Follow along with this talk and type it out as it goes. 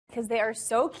because they are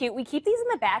so cute. We keep these in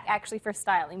the back actually for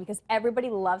styling because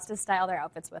everybody loves to style their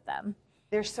outfits with them.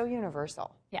 They're so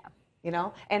universal. Yeah. You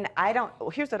know, and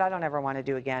here's what I don't ever want to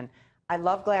do again. I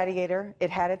love Gladiator.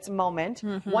 It had its moment.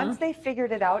 Once they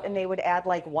figured it out and they would add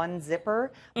like one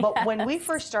zipper. But when we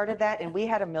first started that and we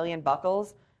had a million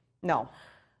buckles, no.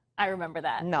 I remember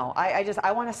that. No,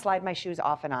 I want to slide my shoes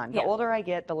off and on. The older I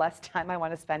get, the less time I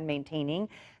want to spend maintaining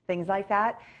things like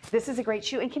that. This is a great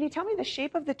shoe. And can you tell me the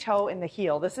shape of the toe and the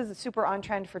heel? This is super on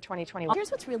trend for 2021.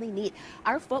 Here's what's really neat.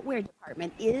 Our footwear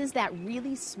department is that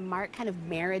really smart kind of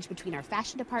marriage between our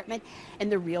fashion department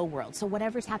and the real world. So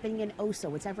whatever's happening in Oso,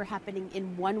 whatever happening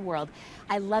in one world,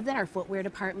 I love that our footwear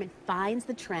department finds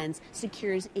the trends,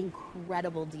 secures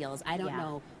incredible deals. I don't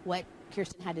know what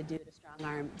Kirsten had to do to strong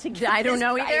arm to get I don't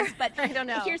know price, either. But I don't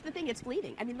know. Here's the thing, it's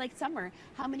fleeting. I mean, like summer,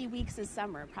 how many weeks is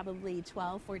summer? Probably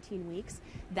 12, 14 weeks.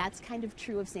 That's kind of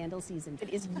true of sandal season.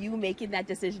 It is you making that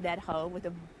decision at home with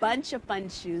a bunch of fun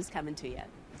shoes coming to you.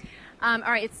 All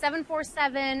right, it's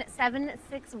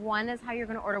 747-761 is how you're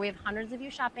going to order. We have hundreds of you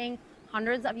shopping,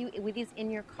 hundreds of you with these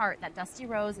in your cart. That Dusty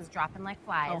Rose is dropping like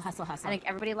flies. Oh, hustle, hustle. I think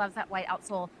everybody loves that white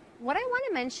outsole. What I want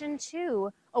to mention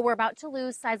too, we're about to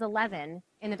lose size 11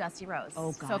 in the Dusty Rose.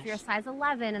 Oh, gosh. So if you're a size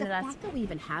 11 in the Dusty, The fact that we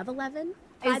even have 11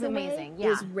 is amazing.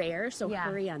 is rare, so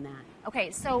hurry on that. Okay,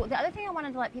 so the other thing I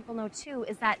wanted to let people know too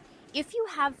is that if you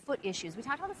have foot issues, we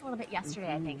talked about this a little bit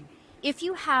yesterday, I think. If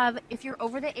you're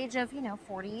over the age of,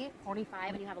 40,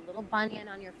 45, and you have a little bunion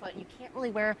on your foot and you can't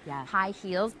really wear high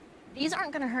heels, these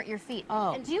aren't going to hurt your feet.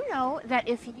 Oh. And do you know that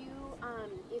if you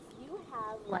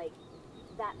have like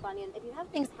that bunion, if you have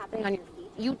things happening on your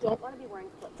feet, you don't want to be wearing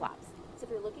flip-flops. So if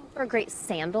you're looking for a great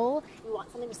sandal, you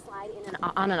want something to slide in and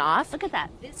on and off. Look at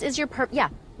that. This is your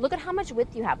look at how much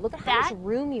width you have. Look at how much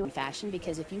room you have. Fashion,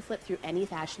 because if you flip through any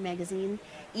fashion magazine,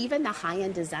 even the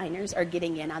high-end designers are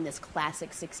getting in on this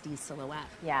classic 60s silhouette.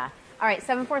 Yeah. All right,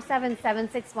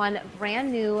 747-761,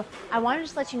 brand new. I want to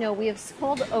just let you know we have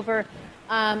sold over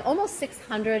almost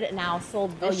 600 now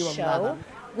sold this show. Love them.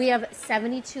 We have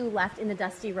 72 left in the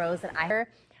Dusty Rose that I heard.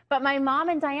 But my mom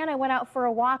and Diana went out for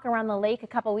a walk around the lake a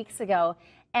couple weeks ago,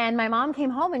 and my mom came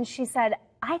home and she said,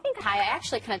 I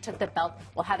actually kind of took the belt.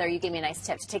 Well, Heather, you gave me a nice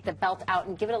tip to take the belt out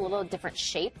and give it a little different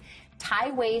shape.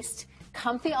 Tie waist,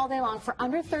 comfy all day long for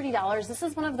under $30. This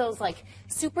is one of those like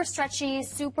super stretchy,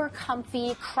 super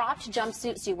comfy cropped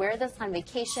jumpsuits. You wear this on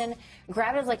vacation,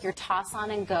 grab it as like your toss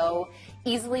on and go,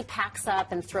 easily packs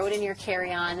up and throw it in your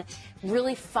carry-on.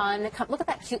 Really fun. Look at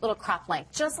that cute little crop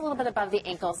length, just a little bit above the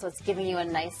ankle, so it's giving you a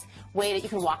nice way that you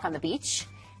can walk on the beach.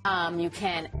 You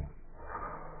can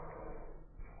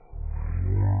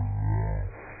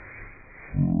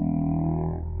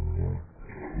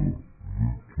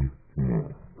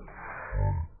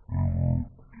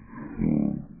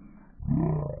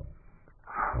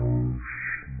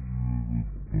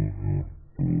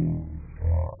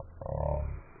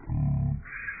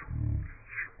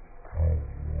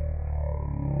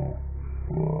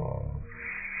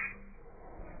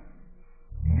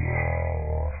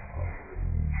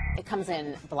It comes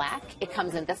in black. It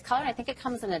comes in this color. I think it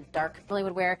comes in a dark. Really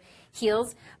would wear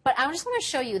heels. But I just want to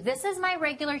show you. This is my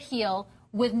regular heel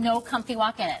with no Comfy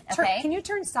Walk in it. Okay. Can you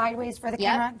turn sideways for the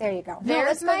camera? There you go.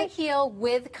 There's my heel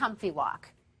with Comfy Walk.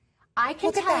 I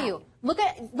can tell you. Look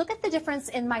at the difference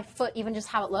in my foot, even just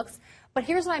how it looks. But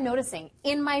here's what I'm noticing.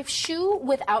 In my shoe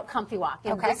without Comfy Walk,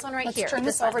 in this one right here. Let's turn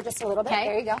this over just a little bit.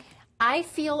 There you go. I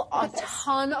feel a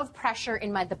ton of pressure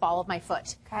in the ball of my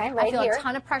foot. Okay, right here. I feel a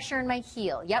ton of pressure in my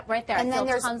heel. Yep, right there. And I then feel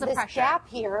there's tons of this pressure. gap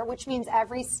here, which means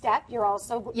every step you're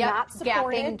also not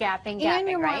supported. Gapping, and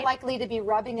you're more right? likely to be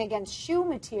rubbing against shoe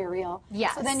material.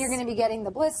 Yes. So then you're going to be getting the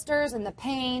blisters and the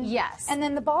pain. Yes. And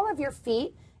then the ball of your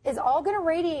feet is all going to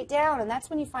radiate down, and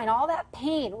that's when you find all that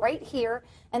pain right here,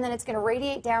 and then it's going to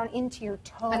radiate down into your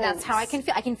toes. And that's how I can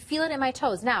feel. I can feel it in my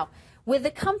toes. Now, with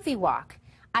the Comfy Walk,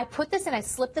 I put this and I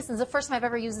slip this, and it's the first time I've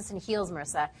ever used this in heels,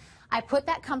 Marissa. I put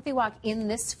that Comfy Walk in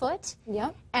this foot,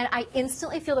 and I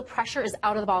instantly feel the pressure is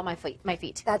out of the ball of my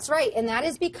feet. That's right, and that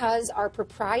is because our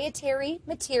proprietary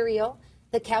material,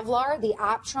 the Kevlar, the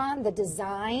Optron, the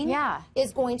design,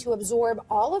 is going to absorb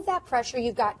all of that pressure.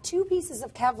 You've got two pieces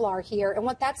of Kevlar here, and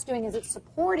what that's doing is it's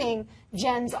supporting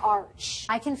Jen's arch.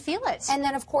 I can feel it. And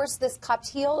then, of course, this cupped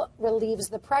heel relieves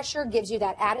the pressure, gives you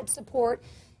that added support.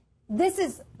 This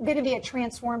is going to be a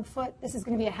transformed foot. This is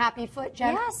going to be a happy foot,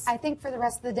 Jen. Yes. I think for the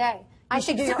rest of the day. I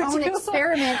should think do your so own too.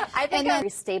 experiment. I think it's very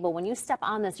stable. When you step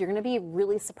on this, you're going to be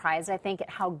really surprised, I think, at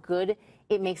how good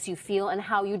it makes you feel and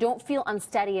how you don't feel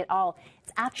unsteady at all.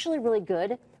 It's actually really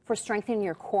good for strengthening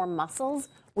your core muscles,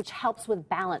 which helps with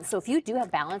balance. So if you do have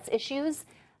balance issues,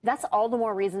 that's all the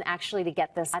more reason actually to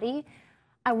get this body.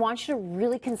 I want you to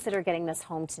really consider getting this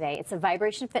home today. It's a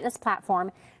vibration fitness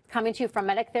platform coming to you from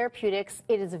Medic Therapeutics.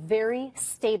 It is very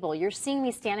stable. You're seeing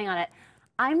me standing on it.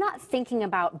 I'm not thinking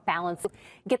about balance.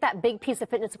 Get that big piece of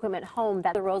fitness equipment home,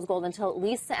 that's the rose gold, until at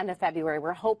least the end of February.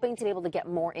 We're hoping to be able to get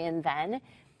more in then.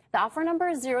 The offer number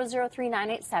is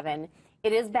 003987.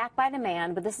 It is backed by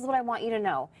demand, but this is what I want you to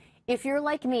know. If you're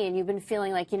like me and you've been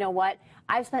feeling like, you know what,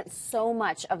 I've spent so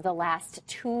much of the last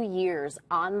 2 years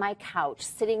on my couch,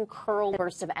 sitting curled,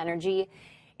 burst of energy.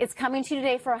 It's coming to you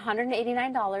today for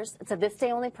 $189. It's a this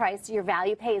day only price. Your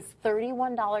value pay is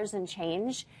 $31 and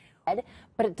change,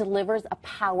 but it delivers a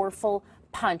powerful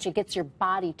punch. It gets your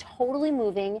body totally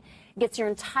moving, gets your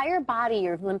entire body,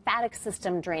 your lymphatic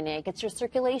system draining, it gets your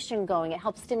circulation going, it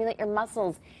helps stimulate your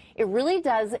muscles. It really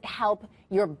does help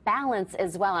your balance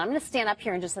as well. And I'm going to stand up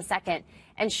here in just a second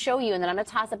and show you, and then I'm going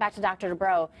to toss it back to Dr.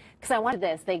 DeBro, because I wanted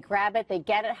this. They grab it, they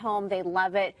get it home, they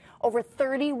love it. Over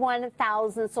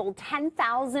 31,000 sold,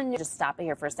 10,000. Just stop it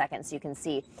here for a second so you can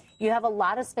see. You have a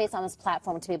lot of space on this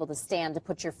platform to be able to stand, to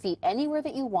put your feet anywhere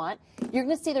that you want. You're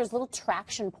going to see there's little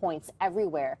traction points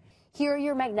everywhere. Here are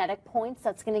your magnetic points.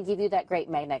 That's going to give you that great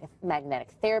magnetic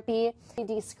therapy.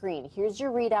 LED screen. Here's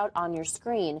your readout on your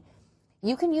screen.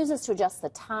 You can use this to adjust the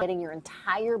time, getting your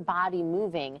entire body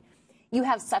moving. You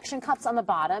have suction cups on the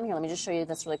bottom. Here, let me just show you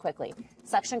this really quickly.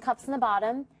 Suction cups on the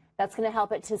bottom. That's going to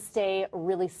help it to stay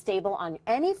really stable on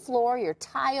any floor, your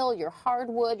tile, your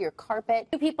hardwood, your carpet.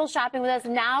 People shopping with us,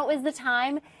 now is the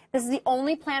time. This is the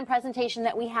only planned presentation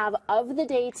that we have of the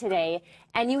day today,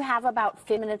 and you have about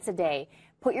 5 minutes a day.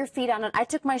 Put your feet on it. I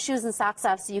took my shoes and socks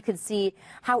off so you could see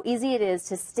how easy it is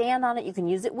to stand on it. You can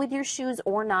use it with your shoes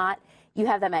or not. You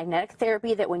have the magnetic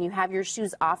therapy that when you have your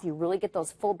shoes off, you really get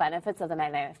those full benefits of the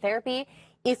magnetic therapy.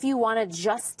 If you want to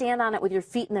just stand on it with your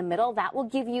feet in the middle, that will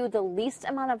give you the least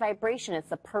amount of vibration. It's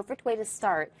the perfect way to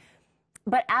start.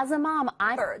 But as a mom,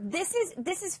 this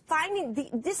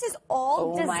is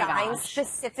all designed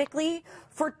specifically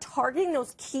for targeting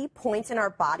those key points in our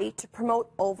body to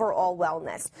promote overall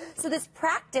wellness. So this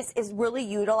practice is really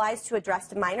utilized to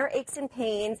address minor aches and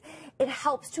pains. It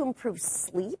helps to improve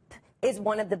sleep, is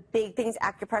one of the big things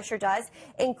acupressure does,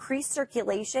 increase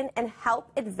circulation and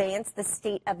help advance the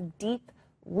state of deep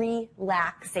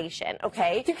relaxation.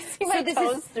 Okay, you can see my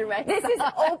toes through my this is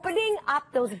opening up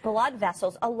those blood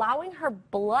vessels, allowing her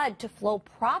blood to flow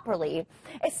properly,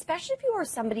 especially if you are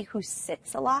somebody who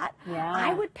sits a lot.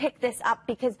 I would pick this up,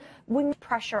 because when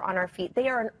pressure on our feet, they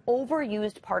are an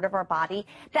overused part of our body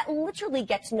that literally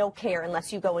gets no care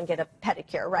unless you go and get a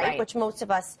pedicure, right? Which most of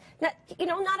us, not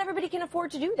everybody can afford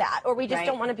to do that, or we just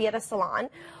don't want to be at a salon.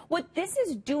 What this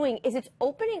is doing is it's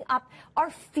opening up.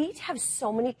 Our feet have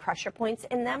so many pressure points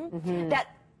in them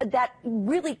that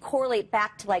really correlate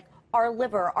back to like our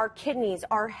liver, our kidneys,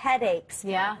 our headaches,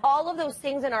 all of those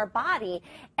things in our body.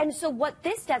 And so what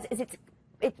this does is it's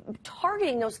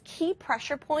targeting those key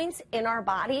pressure points in our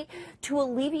body to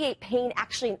alleviate pain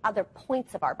actually in other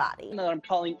points of our body. That I'm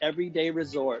calling Everyday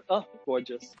Resort. Oh,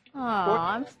 gorgeous.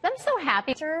 I'm so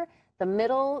happy. The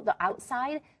middle, the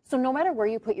outside. So no matter where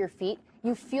you put your feet,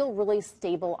 you feel really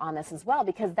stable on this as well,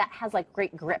 because that has like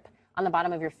great grip on the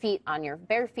bottom of your feet, on your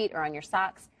bare feet or on your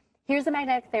socks. Here's the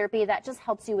magnetic therapy that just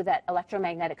helps you with that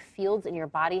electromagnetic fields in your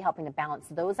body, helping to balance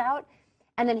those out.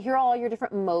 And then here are all your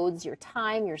different modes, your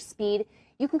time, your speed.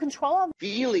 You can control all.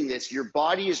 Feeling this, your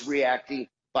body is reacting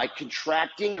by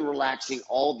contracting and relaxing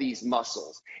all these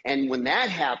muscles. And when that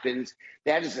happens,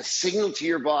 that is a signal to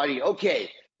your body,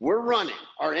 okay, we're running,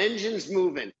 our engine's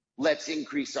moving. Let's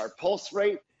increase our pulse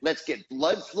rate. Let's get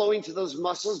blood flowing to those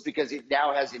muscles, because it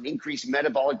now has an increased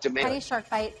metabolic demand. Shark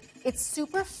Bite. It's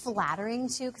super flattering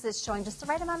too, because it's showing just the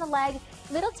right amount of leg,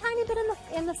 little tiny bit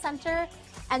in the center,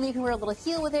 and then you can wear a little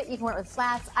heel with it. You can wear it with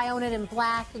flats. I own it in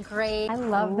black, gray. I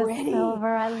love the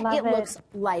silver. I love it. It looks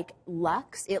like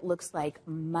luxe. It looks like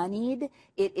moneyed.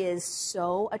 It is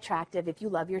so attractive. If you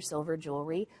love your silver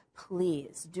jewelry,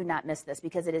 please do not miss this,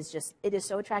 because it is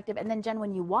so attractive. And then, Jen,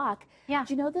 when you walk, do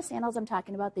you know the sandals I'm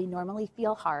talking about? They normally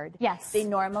feel hard. Yes. They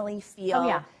normally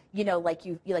feel, like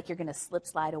you're going to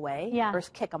slide away or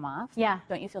kick them off. Yeah.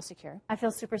 Don't you feel secure? I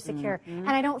feel super secure. And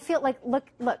I don't feel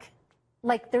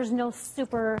like there's no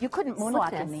super. You couldn't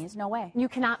moonwalk in these. No way. You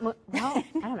cannot. No, I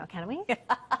don't know. Can we?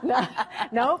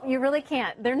 Nope. You really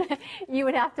can't.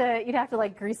 You'd have to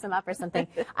like grease them up or something.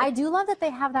 I do love that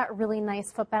they have that really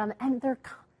nice footbed on, and they're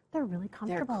really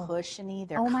comfortable. They're cushiony.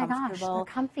 They're comfortable. comfortable. Oh my gosh,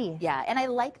 they're comfy. Yeah, and I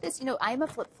like this. I'm a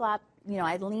flip-flop.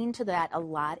 I lean to that a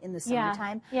lot in the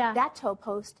summertime. Yeah. That toe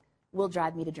post will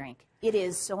drive me to drink. It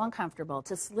is so uncomfortable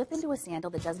to slip into a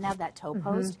sandal that doesn't have that toe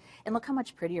post. And look how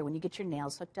much prettier when you get your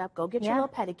nails hooked up. Go get your little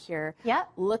pedicure. Yep.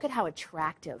 Look at how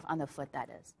attractive on the foot that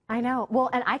is. I know. Well,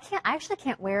 and I actually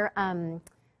can't wear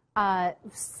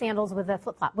sandals with a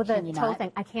flip-flop, with a toe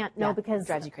thing. I can't, no, because it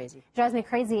drives you crazy. It drives me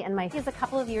crazy. And these a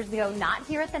couple of years ago, not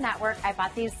here at the network. I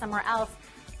bought these somewhere else.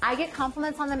 I get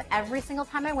compliments on them every single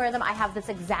time I wear them. I have this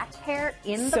exact pair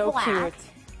in the black. So cute.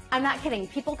 I'm not kidding.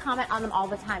 People comment on them all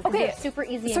the time. Okay, they're super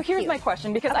easy. So here's my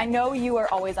question, because I know you are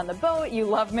always on the boat, you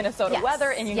love Minnesota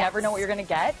weather, and you never know what you're going to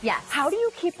get. Yes. How do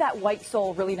you keep that white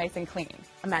sole really nice and clean?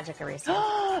 A magic eraser.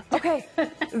 Okay,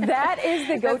 that is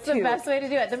the go-to. That's the best way to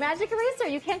do it. The magic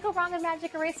eraser. You can't go wrong with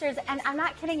magic erasers. And I'm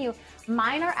not kidding you.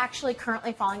 Mine are actually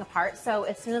currently falling apart. So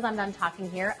as soon as I'm done talking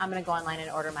here, I'm going to go online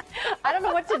and order mine. I don't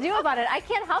know what to do about it. I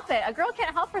can't help it. A girl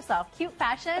can't help herself. Cute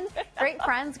fashion, great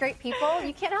friends, great people.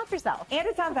 You can't help yourself. And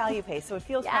it's on value pay, so it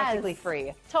feels practically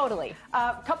free. Totally.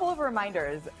 Couple of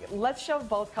reminders. Let's show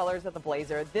both colors of the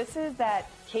blazer. This is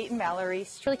that Kate and Mallory.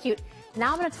 It's really cute.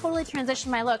 Now I'm going to totally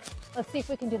transition my look. Let's see if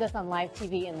we can do this on live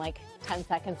TV in like 10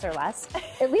 seconds or less.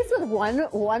 At least with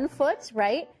one foot,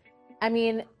 right? I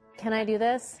mean, can I do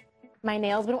this? My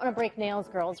nails, we don't want to break nails,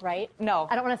 girls, right? No.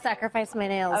 I don't want to sacrifice my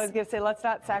nails. I was going to say, let's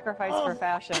not sacrifice for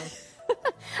fashion.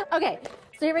 Okay,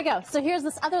 so here we go. So here's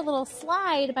this other little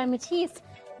slide by Matisse.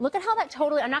 Look at how that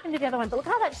totally, I'm not going to do the other one, but look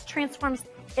how that just transforms.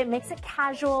 It makes it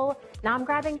casual. Now I'm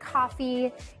grabbing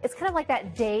coffee. It's kind of like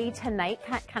that day to night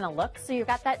kind of look. So you've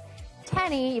got that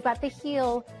tenny, you've got the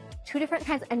heel, two different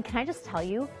kinds. And can I just tell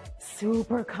you,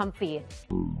 super comfy.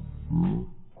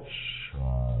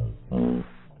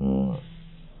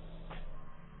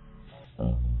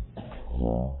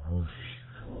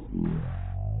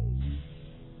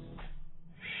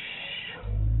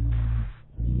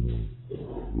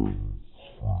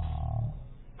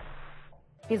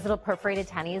 These little perforated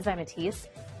tennies by Matisse.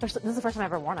 This is the first time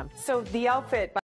I've ever worn them. So the outfit